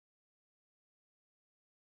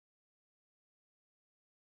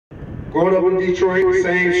Growing up in Detroit,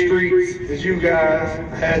 same streets as you guys,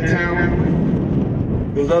 I had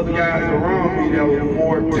talent. Those other guys around me that were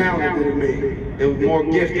more talented than me. They were more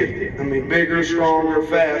gifted. I mean, bigger, stronger,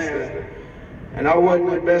 faster. And I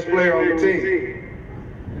wasn't the best player on the team.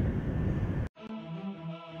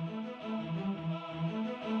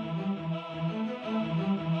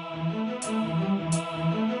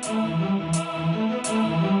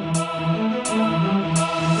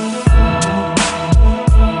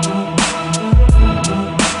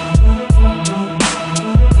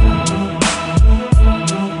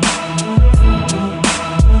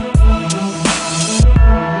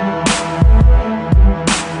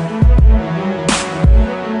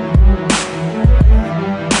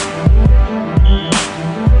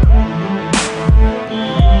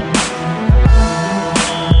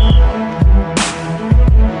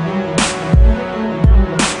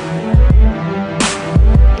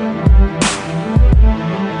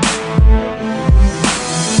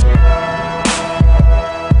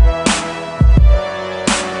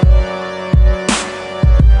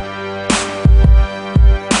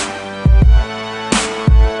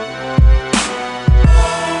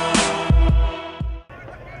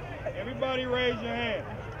 Everybody raise your hand.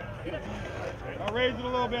 I'll raise it a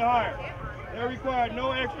little bit higher. That requires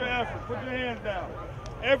no extra effort. Put your hands down.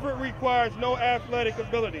 Effort requires no athletic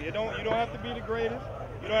ability. You don't have to be the greatest.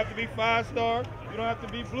 You don't have to be 5-star. You don't have to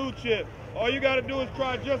be blue chip. All you got to do is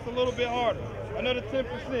try just a little bit harder. Another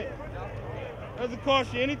 10%. Doesn't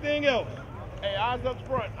cost you anything else. Hey, eyes up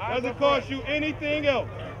front. Doesn't cost you anything else.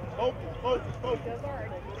 Focus.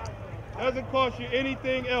 Doesn't cost you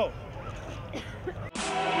anything else.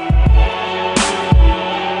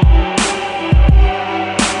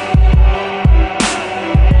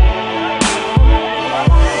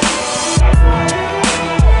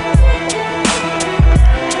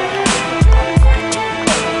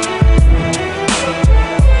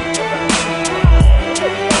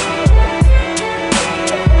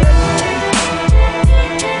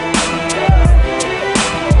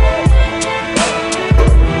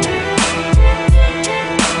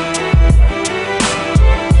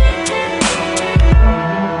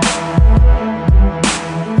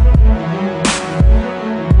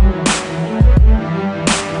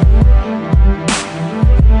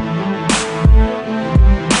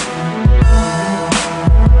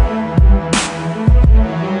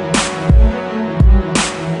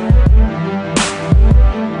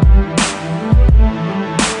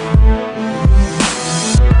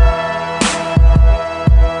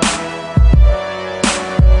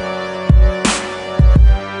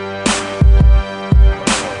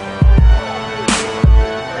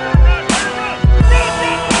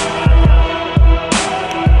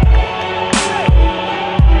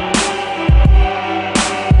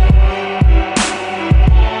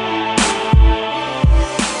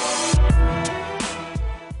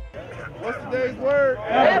 What's today's word?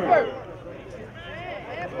 Effort.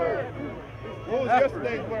 What was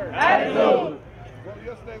yesterday's word? Attitude. What was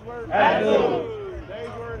yesterday's word? Attitude. Today's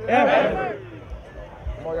word is Effort.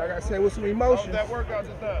 Come on, y'all gotta say it with some How was emotion. that workout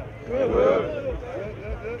just done? Good.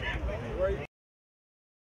 Good.